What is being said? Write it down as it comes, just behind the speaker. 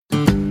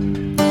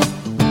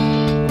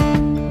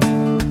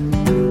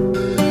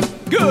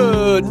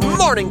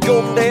morning,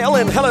 Goldendale,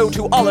 and hello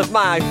to all of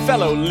my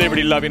fellow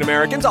liberty-loving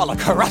Americans all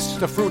across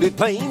the fruited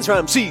plains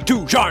from sea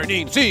to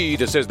shining sea.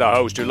 This is the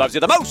host who loves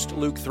you the most,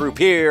 Luke Throop,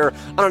 here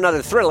on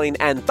another thrilling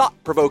and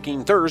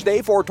thought-provoking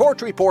Thursday for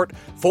Torch Report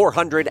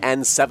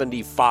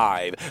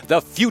 475. The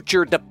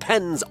future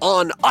depends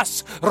on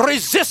us.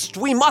 Resist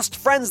we must,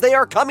 friends. They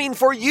are coming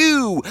for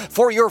you,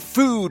 for your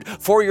food,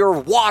 for your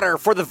water,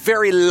 for the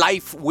very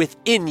life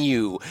within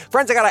you.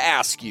 Friends, I gotta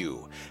ask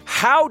you,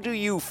 how do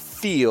you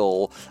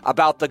feel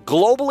about the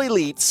global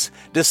elites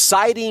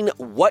deciding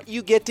what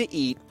you get to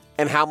eat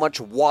and how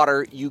much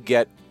water you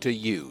get to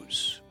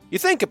use? You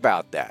think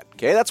about that,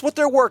 okay? That's what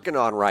they're working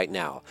on right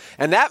now.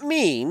 And that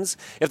means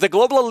if the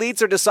global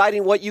elites are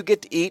deciding what you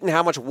get to eat and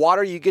how much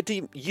water you get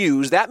to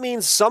use, that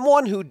means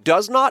someone who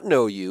does not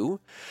know you,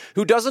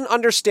 who doesn't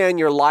understand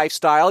your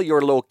lifestyle,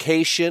 your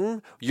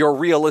location, your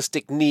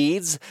realistic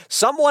needs,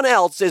 someone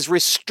else is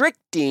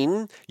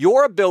restricting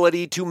your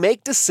ability to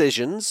make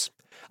decisions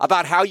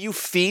about how you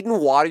feed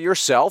and water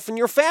yourself and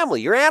your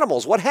family, your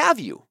animals, what have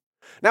you.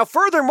 Now,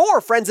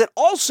 furthermore, friends, it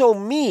also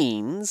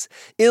means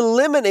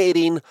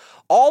eliminating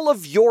all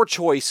of your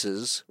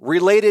choices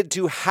related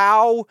to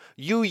how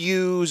you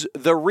use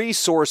the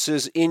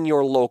resources in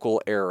your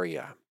local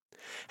area.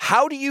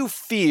 How do you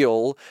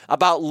feel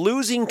about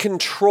losing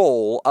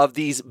control of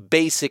these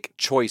basic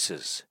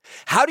choices?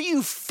 How do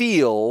you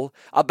feel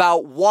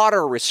about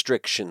water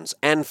restrictions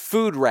and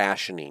food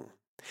rationing?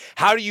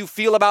 How do you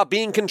feel about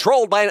being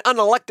controlled by an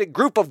unelected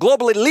group of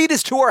global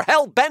elitists who are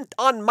hell-bent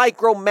on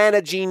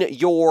micromanaging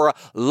your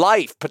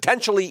life,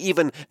 potentially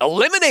even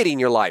eliminating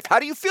your life? How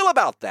do you feel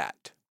about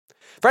that?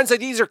 Friends,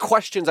 these are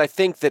questions I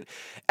think that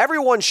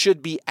everyone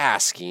should be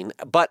asking,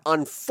 but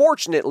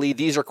unfortunately,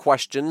 these are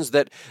questions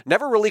that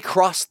never really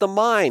cross the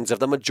minds of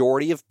the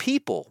majority of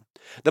people.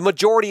 The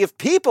majority of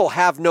people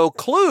have no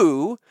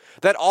clue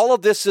that all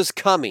of this is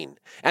coming.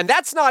 And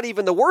that's not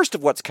even the worst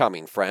of what's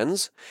coming,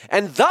 friends.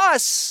 And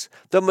thus,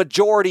 the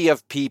majority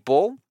of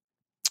people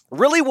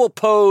really will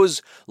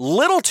pose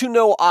little to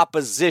no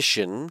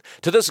opposition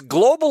to this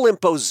global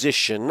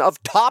imposition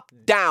of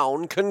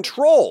top-down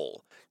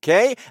control,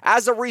 okay?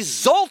 As a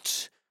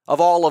result of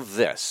all of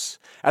this,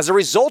 as a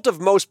result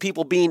of most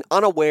people being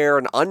unaware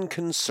and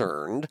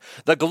unconcerned,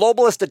 the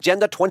globalist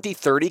Agenda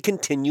 2030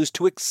 continues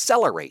to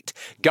accelerate.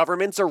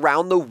 Governments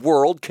around the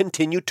world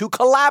continue to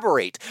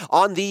collaborate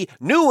on the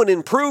new and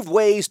improved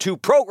ways to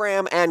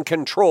program and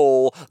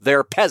control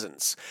their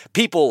peasants.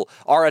 People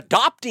are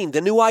adopting the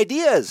new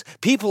ideas.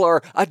 People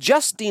are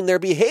adjusting their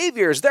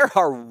behaviors. They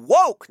are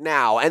woke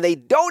now, and they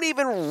don't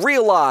even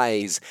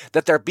realize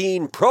that they're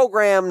being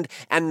programmed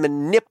and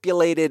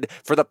manipulated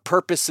for the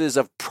purposes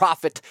of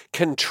profit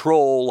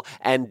control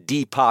and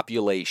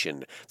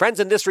depopulation. Friends,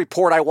 in this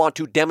report, I want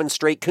to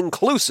demonstrate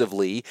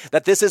conclusively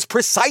that this is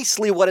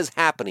precisely what is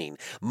happening.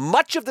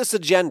 Much of this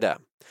agenda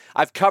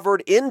I've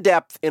covered in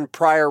depth in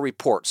prior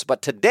reports,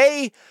 but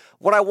today,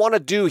 what I want to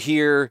do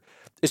here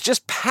is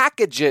just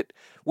package it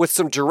with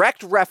some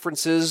direct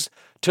references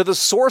to the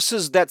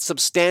sources that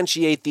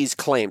substantiate these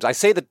claims. I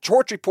say the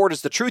Torch Report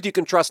is the truth you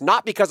can trust,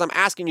 not because I'm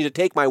asking you to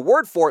take my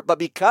word for it, but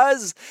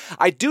because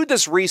I do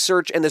this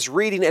research and this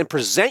reading and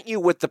present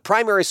you with the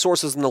primary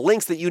sources and the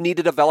links that you need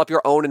to develop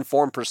your own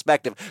informed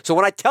perspective. So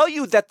when I tell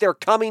you that they're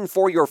coming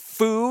for your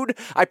food,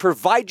 I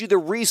provide you the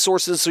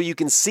resources so you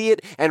can see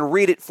it and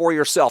read it for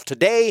yourself.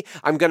 Today,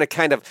 I'm going to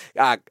kind of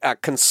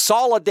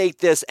consolidate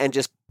this and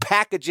just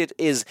package it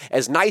is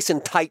as nice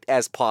and tight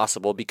as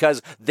possible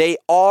because they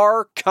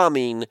are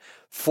coming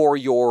for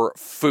your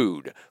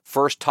food.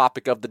 First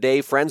topic of the day,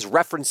 friends,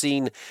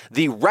 referencing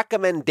the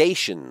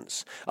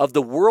recommendations of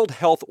the World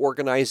Health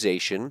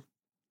Organization.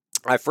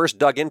 I first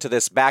dug into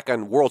this back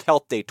on World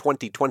Health Day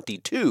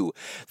 2022.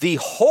 The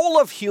whole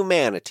of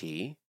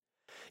humanity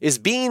is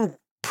being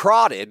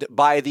prodded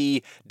by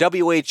the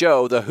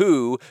WHO, the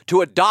WHO,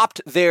 to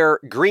adopt their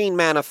Green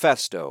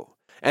Manifesto.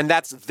 And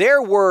that's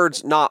their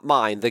words, not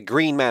mine, the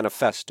Green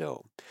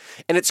Manifesto.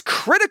 And it's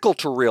critical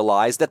to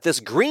realize that this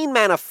Green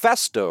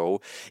Manifesto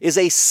is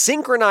a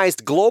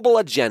synchronized global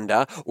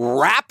agenda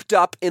wrapped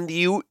up in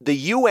the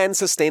UN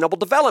Sustainable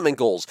Development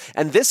Goals.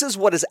 And this is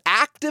what is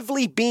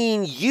actively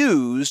being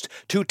used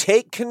to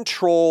take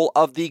control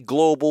of the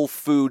global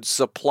food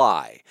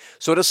supply.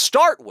 So to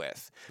start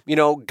with,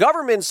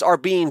 governments are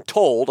being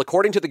told,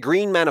 according to the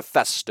Green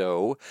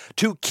Manifesto,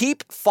 to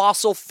keep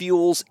fossil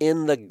fuels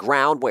in the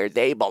ground where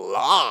they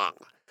belong.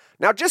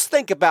 Now, just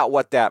think about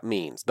what that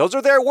means. Those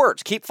are their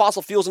words. Keep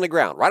fossil fuels in the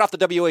ground, right off the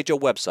WHO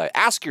website.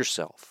 Ask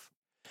yourself,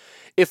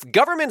 if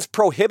governments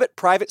prohibit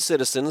private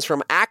citizens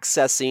from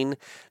accessing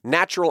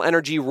natural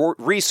energy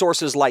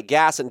resources like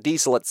gas and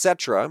diesel,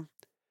 etc.,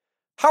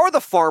 how are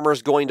the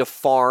farmers going to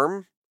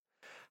farm?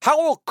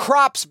 How will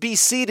crops be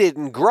seeded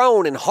and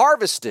grown and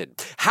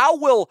harvested? How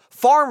will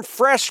farm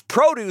fresh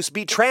produce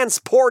be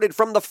transported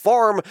from the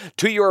farm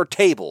to your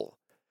table?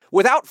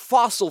 Without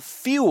fossil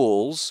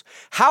fuels,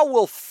 how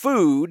will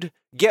food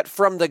get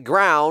from the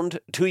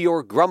ground to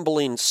your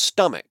grumbling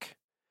stomach?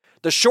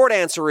 The short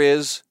answer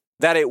is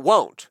that it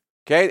won't,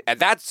 okay? And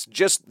that's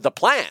just the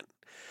plan.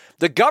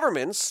 The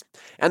governments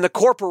and the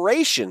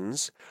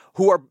corporations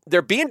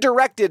they're being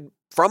directed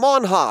from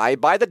on high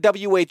by the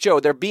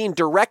WHO, they're being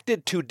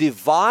directed to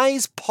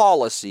devise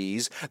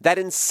policies that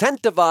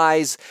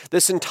incentivize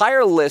this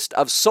entire list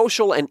of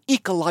social and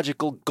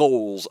ecological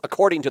goals,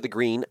 according to the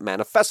Green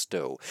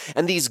Manifesto.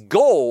 And these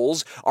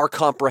goals are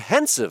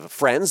comprehensive,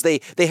 friends. They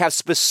have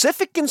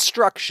specific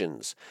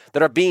instructions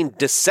that are being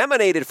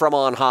disseminated from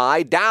on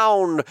high,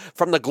 down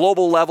from the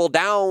global level,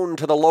 down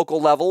to the local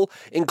level,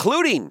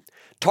 including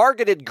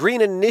targeted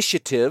green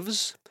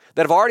initiatives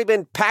that have already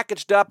been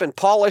packaged up and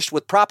polished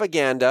with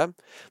propaganda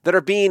that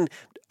are being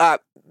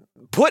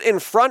put in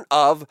front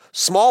of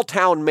small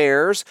town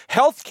mayors,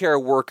 healthcare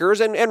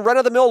workers, and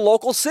run-of-the-mill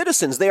local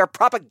citizens. They are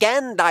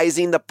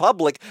propagandizing the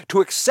public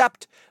to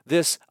accept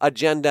this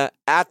agenda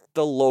at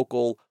the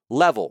local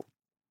level.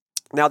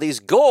 Now, these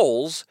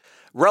goals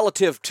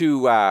relative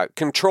to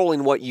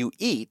controlling what you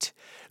eat,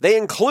 they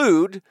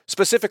include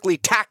specifically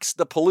tax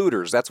the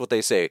polluters. That's what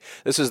they say.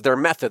 This is their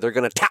method. They're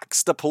going to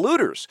tax the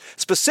polluters.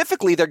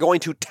 Specifically, they're going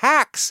to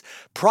tax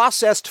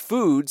processed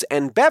foods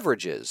and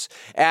beverages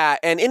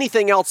and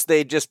anything else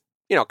they just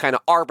kind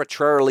of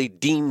arbitrarily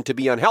deem to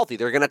be unhealthy.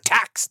 They're going to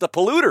tax the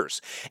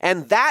polluters.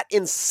 And that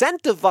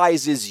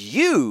incentivizes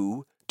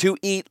you to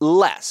eat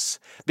less,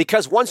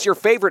 because once your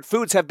favorite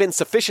foods have been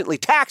sufficiently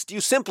taxed, you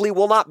simply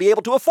will not be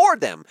able to afford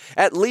them,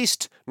 at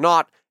least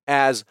not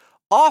as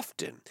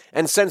often.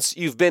 And since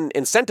you've been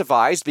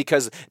incentivized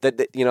because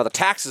the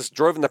taxes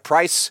driven the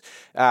price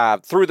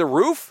through the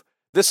roof,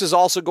 this is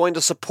also going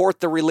to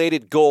support the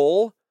related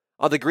goal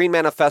of the Green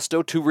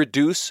Manifesto to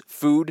reduce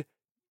food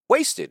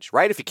wastage,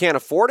 right? If you can't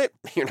afford it,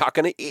 you're not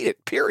going to eat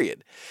it,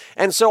 period.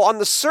 And so on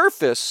the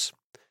surface,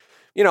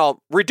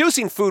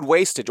 reducing food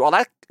wastage, well,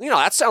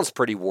 that sounds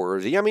pretty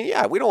worthy. I mean,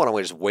 yeah, we don't want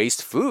to just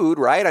waste food,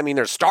 right? I mean,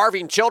 there's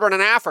starving children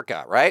in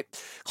Africa, right?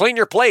 Clean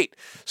your plate.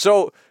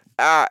 So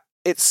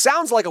it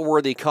sounds like a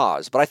worthy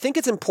cause, but I think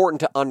it's important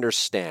to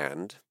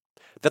understand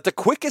that the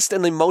quickest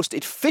and the most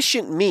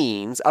efficient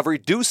means of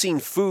reducing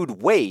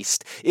food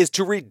waste is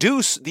to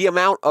reduce the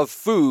amount of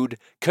food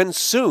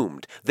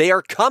consumed. They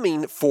are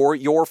coming for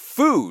your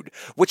food,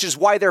 which is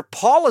why their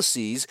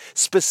policies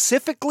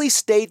specifically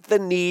state the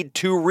need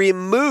to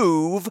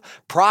remove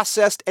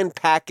processed and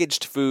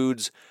packaged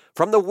foods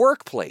from the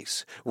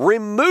workplace.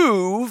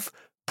 Remove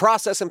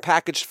processed and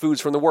packaged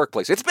foods from the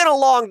workplace. It's been a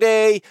long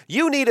day.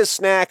 You need a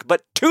snack,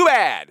 but too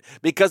bad,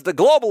 because the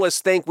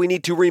globalists think we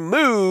need to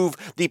remove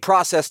the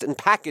processed and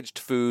packaged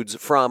foods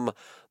from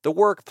the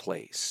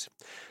workplace.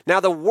 Now,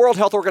 the World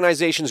Health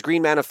Organization's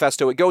Green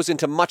Manifesto, it goes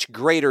into much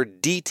greater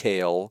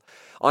detail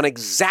on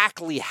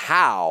exactly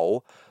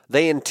how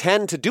they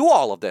intend to do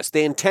all of this.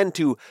 They intend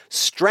to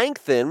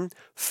strengthen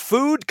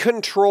food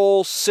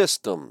control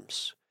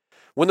systems.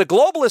 When the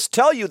globalists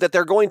tell you that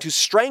they're going to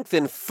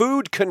strengthen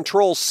food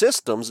control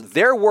systems,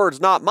 their words,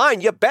 not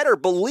mine, you better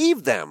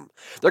believe them.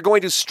 They're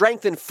going to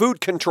strengthen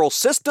food control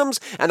systems,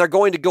 and they're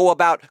going to go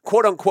about,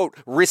 quote unquote,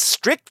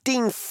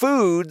 restricting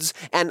foods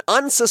and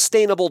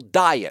unsustainable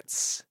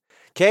diets.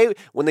 Okay?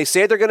 When they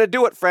say they're going to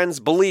do it,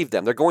 friends, believe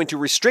them. They're going to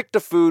restrict the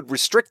food,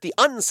 restrict the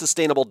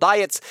unsustainable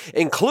diets,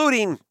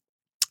 including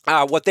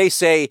what they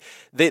say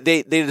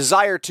they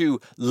desire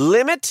to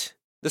limit.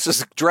 This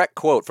is a direct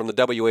quote from the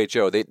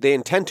WHO. They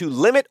intend to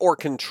limit or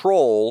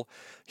control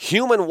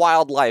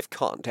human-wildlife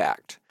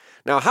contact.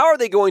 Now, how are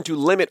they going to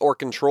limit or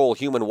control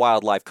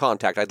human-wildlife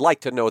contact? I'd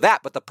like to know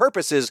that, but the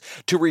purpose is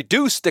to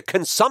reduce the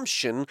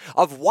consumption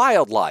of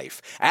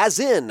wildlife. As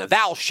in,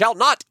 thou shalt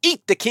not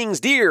eat the king's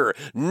deer.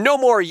 No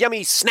more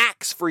yummy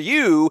snacks for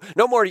you.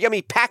 No more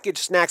yummy packaged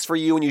snacks for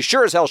you, and you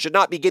sure as hell should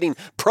not be getting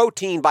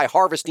protein by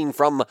harvesting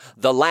from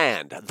the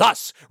land.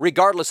 Thus,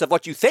 regardless of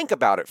what you think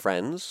about it,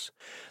 friends,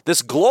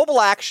 this global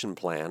action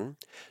plan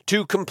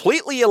to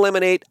completely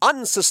eliminate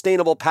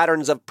unsustainable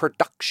patterns of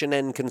production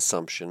and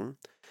consumption,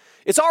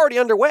 it's already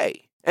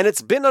underway, and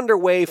it's been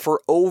underway for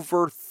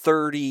over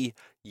 30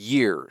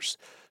 years.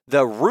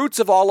 The roots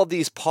of all of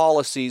these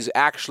policies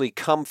actually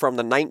come from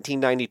the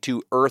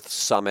 1992 Earth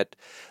Summit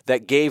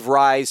that gave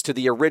rise to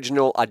the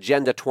original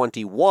Agenda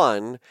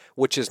 21,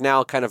 which is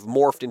now kind of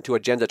morphed into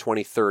Agenda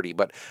 2030.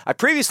 But I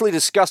previously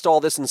discussed all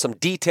this in some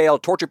detail.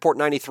 Torch Report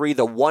 93,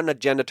 the one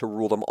agenda to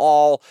rule them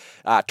all.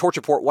 Torch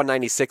Report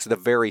 196, the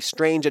very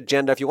strange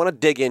agenda. If you want to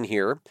dig in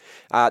here,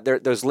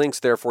 there's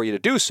links there for you to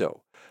do so.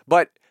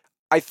 But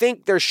I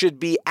think there should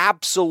be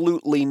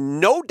absolutely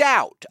no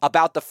doubt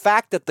about the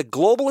fact that the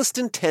globalist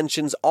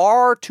intentions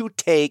are to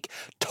take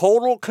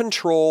total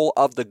control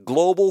of the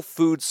global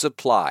food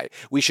supply.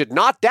 We should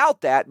not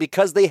doubt that,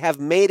 because they have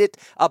made it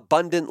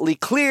abundantly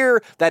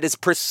clear that is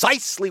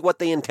precisely what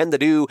they intend to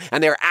do,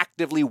 and they're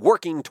actively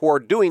working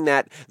toward doing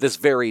that this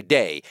very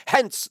day.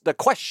 Hence the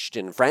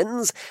question,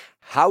 friends,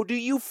 how do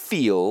you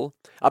feel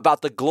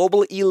about the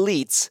global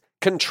elites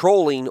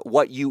controlling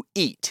what you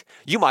eat?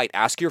 You might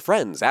ask your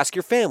friends, ask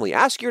your family,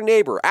 ask your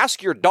neighbor,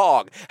 ask your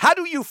dog. How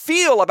do you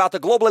feel about the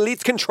global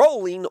elites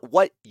controlling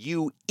what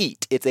you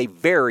eat? It's a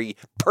very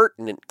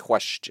pertinent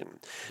question.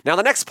 Now,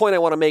 the next point I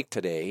want to make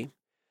today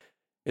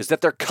is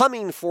that they're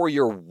coming for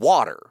your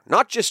water,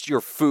 not just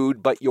your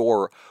food, but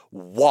your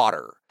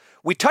water.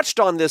 We touched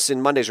on this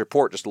in Monday's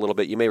report just a little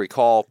bit. You may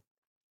recall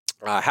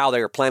how they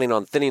are planning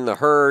on thinning the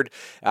herd.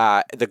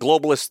 The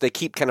globalists, they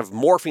keep kind of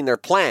morphing their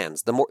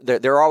plans.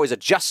 They're always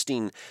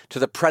adjusting to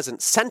the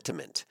present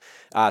sentiment,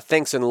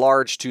 thanks in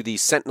large to the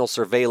sentinel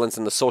surveillance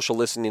and the social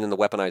listening and the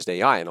weaponized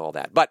AI and all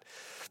that. But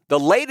the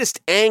latest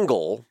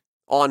angle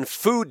on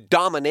food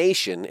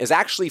domination is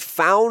actually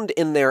found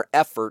in their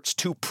efforts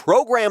to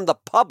program the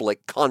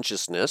public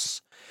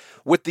consciousness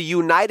with the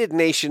United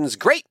Nations'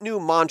 great new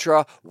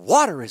mantra,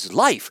 water is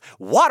life,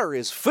 water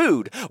is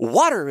food,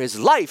 water is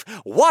life,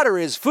 water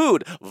is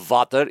food,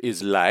 water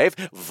is life,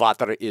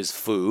 water is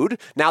food.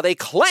 Now they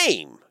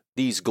claim,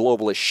 these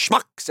globalist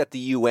schmucks at the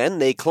UN,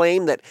 they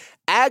claim that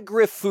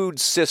agri-food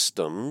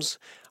systems,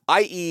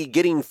 i.e.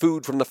 getting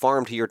food from the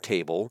farm to your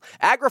table,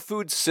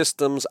 agri-food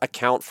systems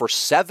account for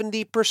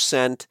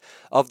 70%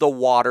 of the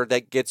water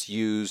that gets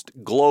used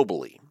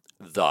globally.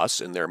 Thus,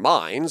 in their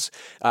minds,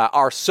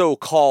 our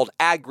so-called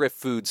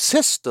agri-food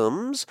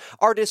systems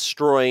are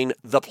destroying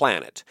the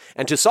planet.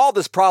 And to solve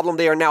this problem,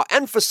 they are now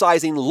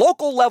emphasizing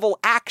local-level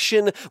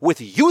action with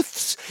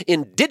youths,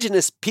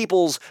 indigenous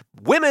peoples,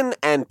 women,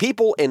 and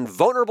people in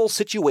vulnerable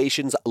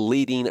situations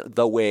leading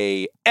the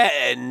way.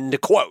 End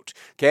quote.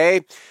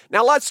 Okay?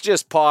 Now let's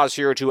just pause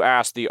here to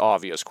ask the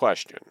obvious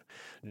question.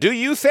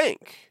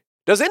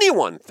 Does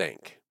anyone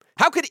think,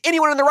 how could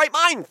anyone in their right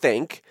mind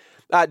think,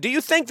 do you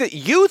think that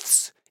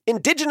youths,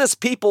 indigenous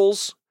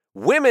peoples,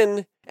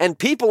 women, and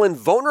people in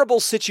vulnerable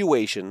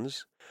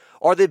situations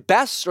are the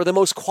best or the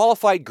most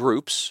qualified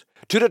groups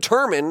to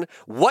determine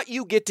what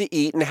you get to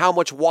eat and how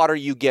much water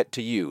you get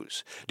to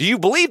use? Do you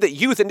believe that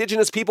youth,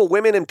 indigenous people,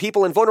 women, and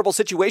people in vulnerable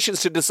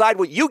situations to decide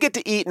what you get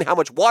to eat and how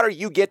much water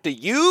you get to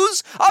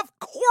use? Of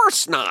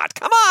course not.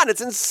 Come on, it's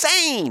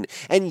insane.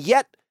 And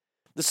yet,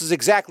 this is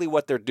exactly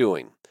what they're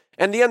doing.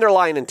 And the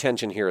underlying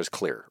intention here is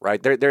clear,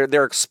 right?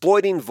 They're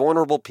exploiting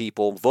vulnerable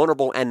people,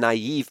 vulnerable and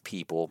naive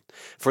people,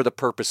 for the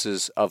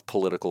purposes of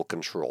political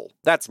control.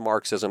 That's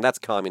Marxism, that's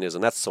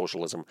communism, that's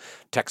socialism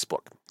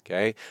textbook,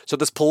 okay? So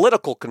this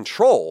political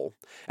control,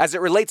 as it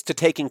relates to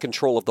taking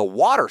control of the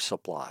water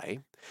supply,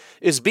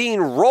 is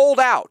being rolled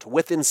out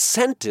with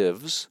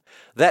incentives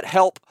that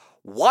help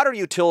water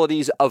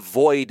utilities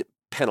avoid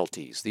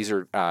penalties. These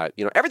are,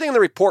 everything in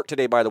the report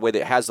today, by the way,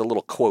 that has the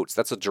little quotes,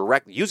 that's a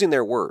direct, using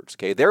their words,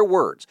 okay? Their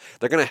words.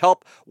 They're going to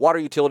help water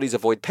utilities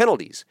avoid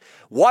penalties.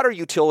 Water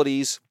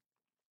utilities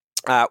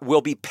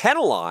will be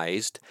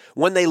penalized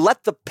when they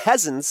let the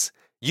peasants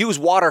use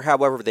water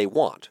however they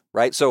want,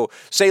 right? So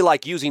say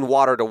like using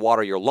water to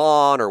water your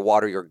lawn or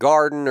water your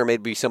garden, or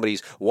maybe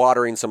somebody's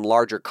watering some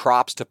larger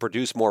crops to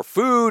produce more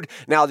food.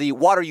 Now the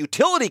water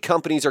utility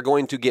companies are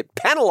going to get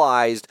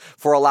penalized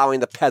for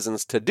allowing the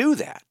peasants to do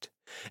that.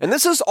 And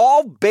this is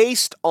all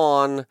based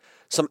on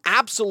some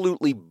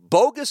absolutely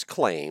bogus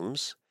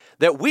claims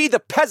that we, the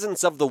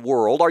peasants of the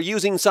world, are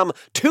using some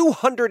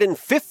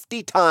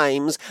 250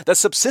 times the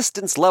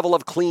subsistence level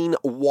of clean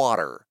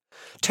water.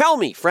 Tell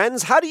me,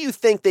 friends, how do you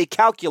think they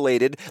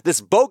calculated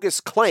this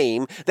bogus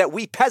claim that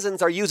we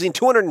peasants are using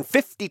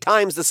 250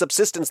 times the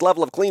subsistence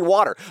level of clean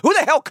water? Who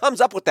the hell comes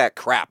up with that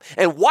crap?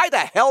 And why the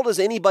hell does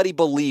anybody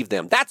believe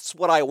them? That's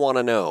what I want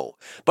to know.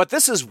 But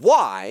this is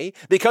why,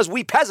 because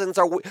we peasants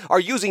are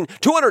using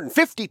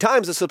 250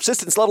 times the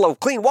subsistence level of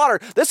clean water,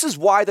 this is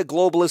why the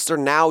globalists are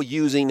now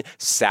using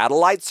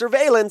satellite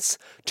surveillance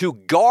to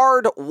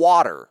guard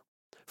water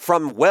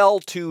from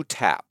well to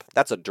tap.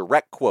 That's a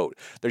direct quote.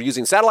 They're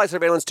using satellite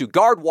surveillance to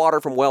guard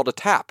water from well to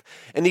tap.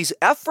 And these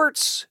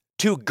efforts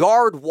to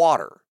guard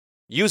water,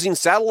 using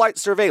satellite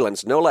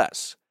surveillance, no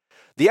less,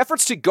 the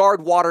efforts to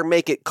guard water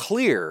make it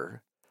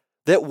clear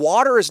that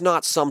water is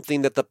not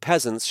something that the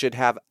peasants should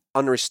have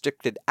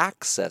unrestricted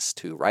access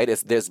to, right?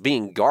 It's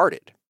being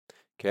guarded,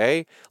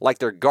 okay? Like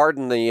they're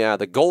guarding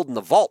the gold in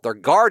the vault. They're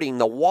guarding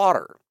the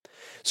water.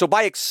 So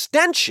by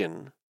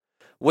extension,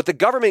 with the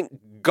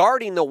government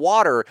guarding the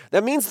water,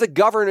 that means the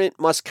government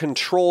must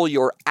control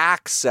your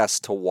access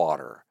to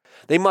water.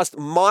 They must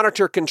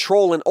monitor,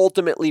 control, and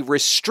ultimately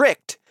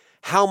restrict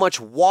how much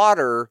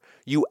water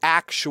you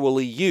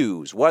actually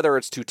use, whether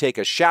it's to take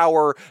a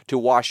shower, to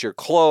wash your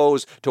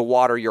clothes, to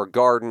water your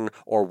garden,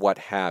 or what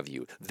have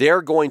you.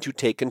 They're going to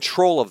take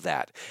control of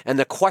that. And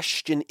the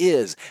question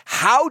is,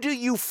 how do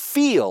you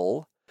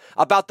feel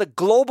about the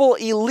global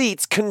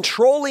elites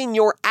controlling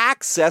your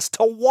access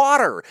to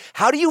water?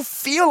 How do you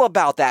feel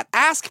about that?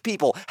 Ask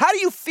people, how do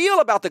you feel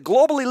about the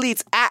global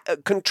elites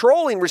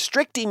controlling,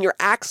 restricting your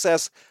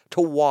access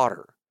to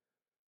water?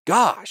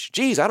 Gosh,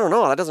 geez, I don't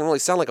know. That doesn't really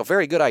sound like a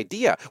very good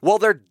idea. Well,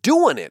 they're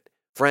doing it,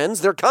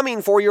 friends. They're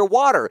coming for your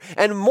water.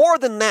 And more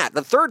than that,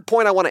 the third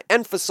point I want to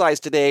emphasize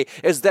today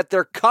is that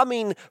they're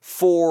coming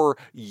for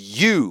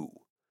you.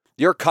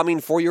 You're coming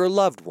for your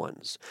loved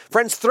ones.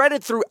 Friends,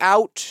 threaded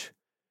throughout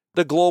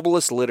the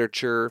globalist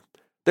literature,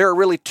 there are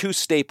really two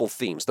staple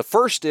themes. The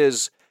first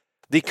is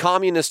the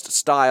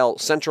communist-style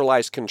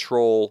centralized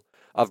control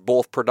of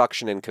both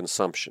production and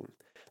consumption.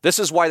 This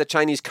is why the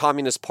Chinese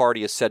Communist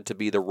Party is said to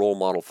be the role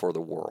model for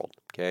the world,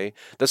 okay?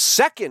 The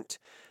second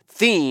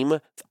theme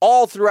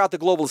all throughout the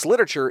globalist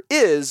literature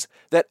is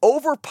that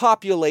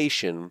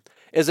overpopulation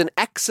is an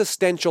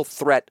existential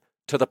threat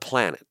to the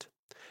planet.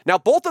 Now,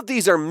 both of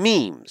these are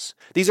memes.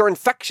 These are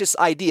infectious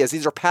ideas.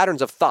 These are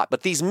patterns of thought.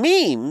 But these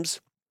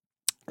memes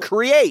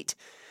create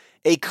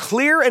a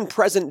clear and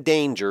present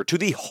danger to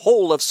the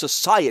whole of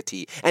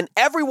society, and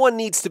everyone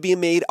needs to be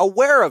made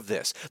aware of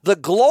this. The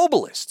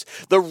globalists,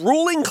 the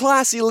ruling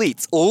class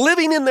elites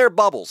living in their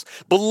bubbles,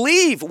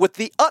 believe with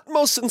the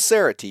utmost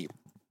sincerity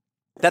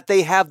that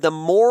they have the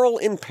moral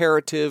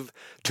imperative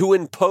to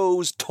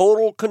impose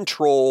total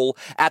control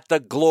at the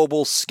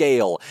global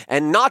scale,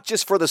 and not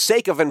just for the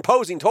sake of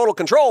imposing total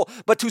control,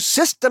 but to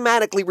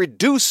systematically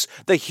reduce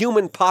the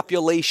human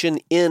population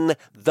in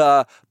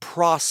the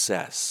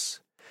process.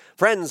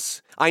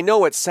 Friends, I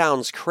know it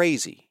sounds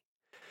crazy.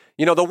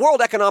 You know, the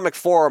World Economic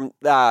Forum,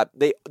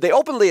 they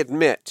openly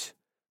admit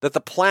that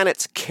the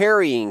planet's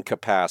carrying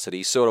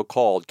capacity,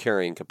 so-called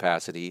carrying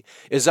capacity,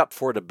 is up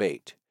for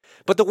debate.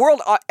 But the World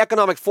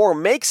Economic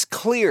Forum makes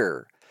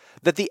clear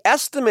that the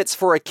estimates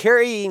for a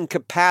carrying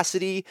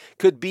capacity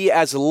could be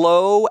as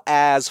low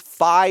as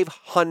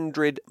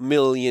 500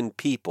 million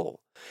people.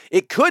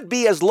 It could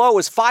be as low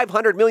as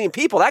 500 million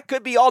people. That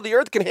could be all the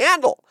Earth can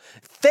handle.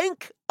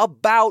 Think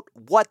about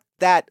what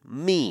that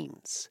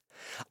means.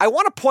 I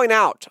want to point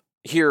out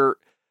here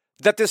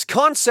that this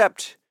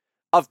concept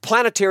of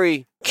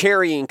planetary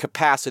carrying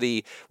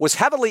capacity was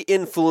heavily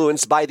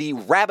influenced by the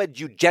rabid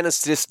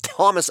eugenicist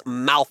Thomas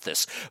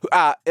Malthus.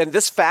 And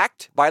this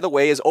fact, by the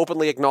way, is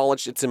openly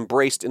acknowledged. It's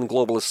embraced in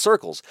globalist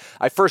circles.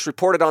 I first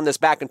reported on this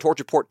back in Torch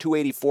Report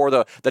 284,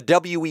 the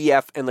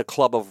WEF and the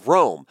Club of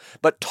Rome.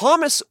 But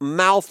Thomas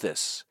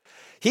Malthus,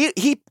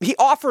 he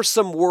offers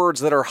some words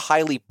that are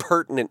highly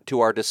pertinent to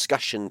our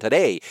discussion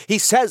today. He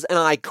says, and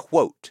I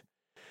quote,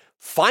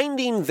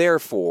 "Finding,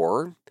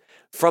 therefore,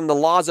 from the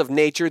laws of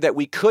nature that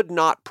we could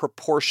not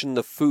proportion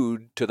the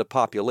food to the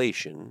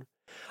population,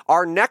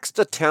 our next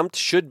attempt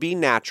should be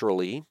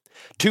naturally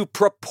to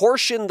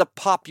proportion the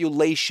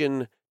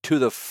population to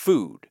the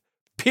food,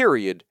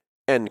 period,"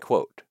 end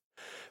quote.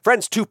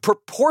 Friends, to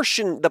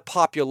proportion the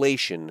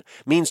population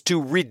means to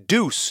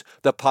reduce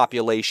the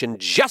population,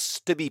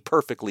 just to be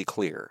perfectly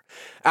clear.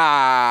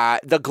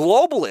 The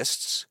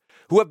globalists,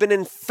 who have been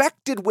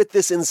infected with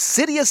this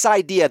insidious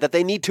idea that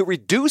they need to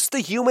reduce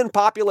the human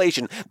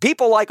population.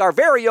 People like our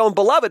very own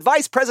beloved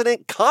Vice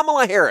President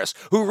Kamala Harris,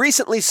 who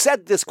recently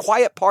said this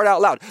quiet part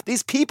out loud.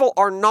 These people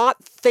are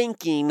not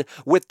thinking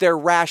with their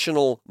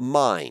rational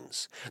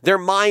minds. Their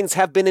minds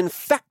have been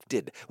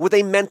infected with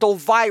a mental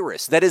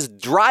virus that is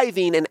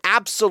driving an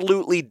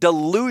absolutely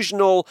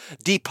delusional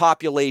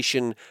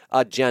depopulation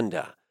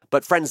agenda.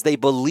 But friends, they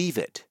believe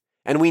it.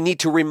 And we need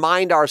to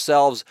remind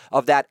ourselves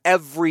of that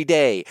every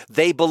day.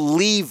 They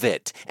believe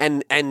it.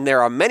 And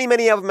there are many,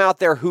 many of them out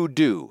there who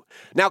do.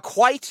 Now,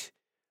 quite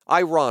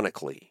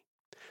ironically,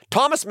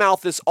 Thomas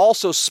Malthus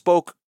also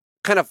spoke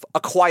kind of a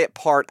quiet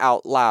part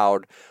out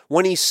loud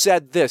when he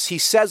said this. He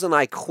says, and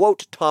I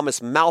quote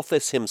Thomas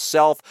Malthus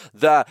himself,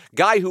 the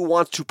guy who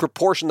wants to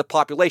proportion the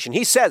population.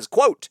 He says,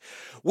 quote,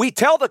 "We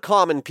tell the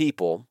common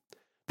people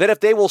that if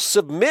they will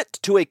submit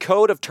to a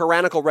code of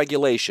tyrannical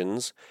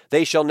regulations,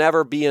 they shall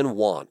never be in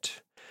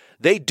want.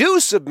 They do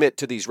submit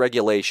to these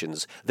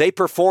regulations. They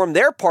perform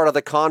their part of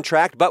the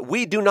contract, but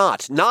we do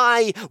not.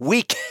 Nay,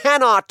 we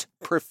cannot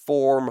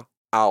perform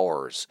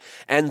ours.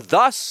 And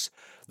thus,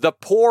 the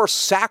poor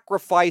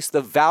sacrifice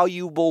the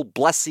valuable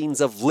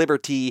blessings of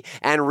liberty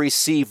and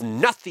receive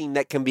nothing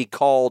that can be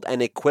called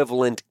an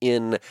equivalent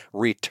in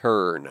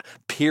return.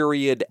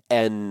 Period.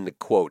 End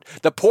quote.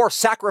 The poor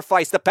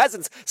the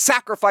peasants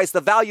sacrifice the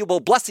valuable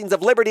blessings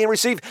of liberty and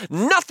receive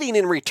nothing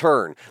in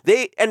return.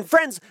 And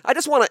friends, I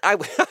just want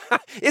to,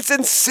 it's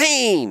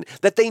insane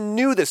that they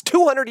knew this.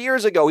 200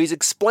 years ago, he's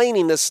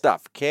explaining this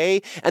stuff,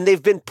 okay? And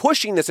they've been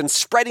pushing this and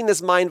spreading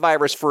this mind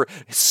virus for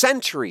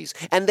centuries,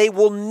 and they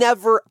will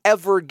never,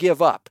 ever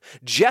give up.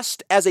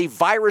 Just as a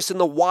virus in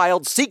the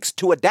wild seeks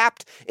to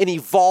adapt and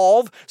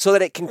evolve so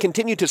that it can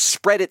continue to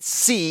spread its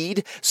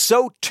seed,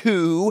 so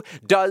too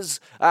does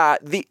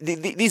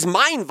these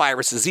mind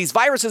viruses, these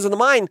viruses in the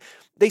mind.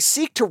 They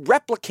seek to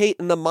replicate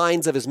in the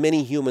minds of as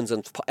many humans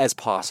as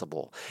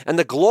possible. And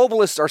the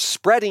globalists are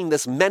spreading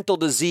this mental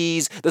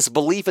disease, this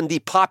belief in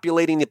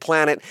depopulating the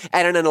planet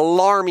at an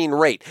alarming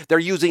rate. They're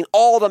using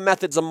all the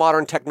methods of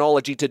modern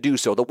technology to do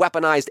so, the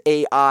weaponized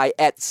AI,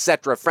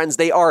 etc. Friends,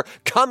 they are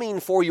coming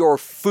for your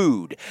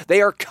food.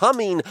 They are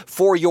coming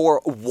for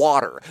your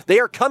water. They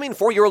are coming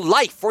for your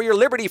life, for your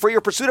liberty, for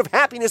your pursuit of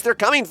happiness. They're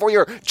coming for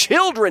your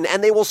children,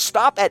 and they will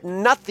stop at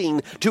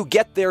nothing to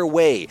get their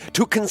way,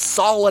 to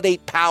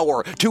consolidate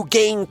power, to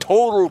gain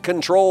total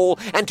control,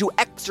 and to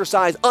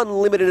exercise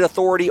unlimited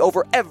authority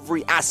over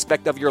every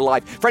aspect of your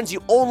life. Friends,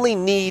 you only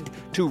need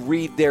to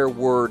read their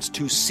words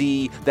to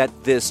see that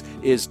this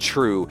is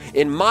true.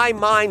 In my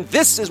mind,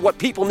 this is what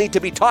people need to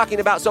be talking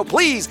about, so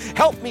please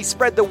help me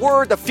spread the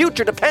word. The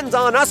future depends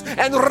on us,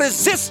 and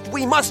resist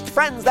we must,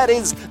 friends. That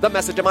is the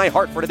message of my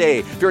heart for today.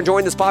 If you're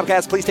enjoying this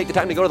podcast, please take the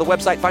time to go to the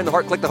website, find the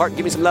heart, click the heart, and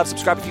give me some love.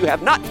 Subscribe if you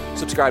have not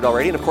subscribed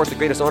already. And of course, the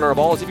greatest honor of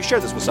all is if you share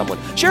this with someone.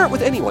 Share it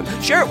with anyone.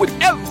 Share it with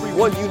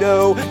everyone you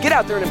know. Get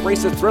out there and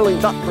embrace a thrilling,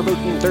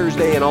 thought-provoking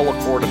Thursday, and I'll look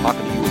forward to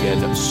talking to you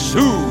again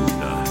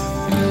soon.